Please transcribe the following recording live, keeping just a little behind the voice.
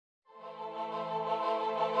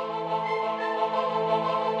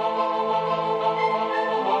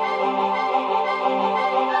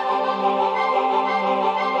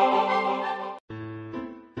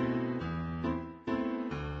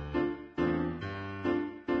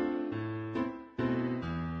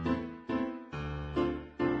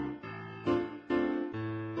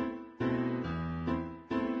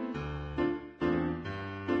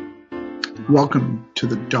Welcome to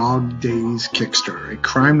the Dog Days Kickstarter, a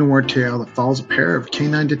crime noir tale that follows a pair of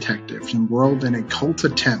canine detectives embroiled in a cult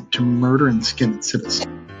attempt to murder and skin its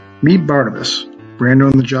citizens. Meet Barnabas, brand new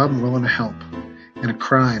on the job and willing to help, in a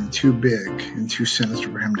crime too big and too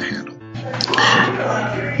sinister for him to handle.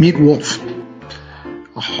 Meet Wolf,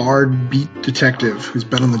 a hard-beat detective who's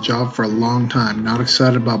been on the job for a long time, not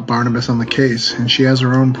excited about Barnabas on the case, and she has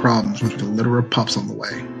her own problems with the litter of pups on the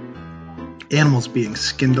way. Animals being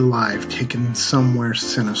skinned alive, taken somewhere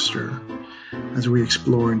sinister, as we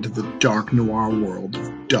explore into the dark noir world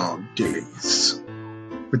of Dog Days.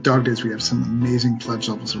 With Dog Days, we have some amazing pledge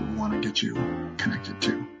levels that we want to get you connected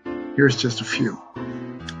to. Here's just a few.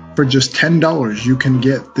 For just $10, you can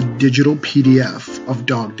get the digital PDF of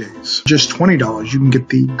Dog Days. Just $20, you can get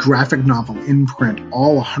the graphic novel in print,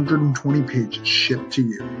 all 120 pages shipped to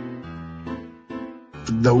you.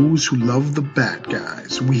 For those who love the bad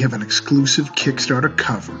guys, we have an exclusive Kickstarter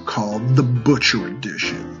cover called the Butcher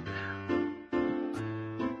Edition.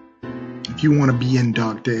 If you want to be in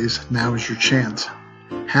Dog Days, now is your chance.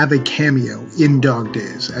 Have a cameo in Dog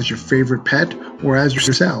Days as your favorite pet or as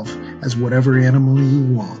yourself as whatever animal you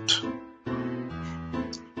want.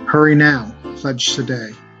 Hurry now, pledge today,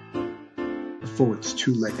 before it's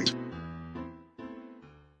too late.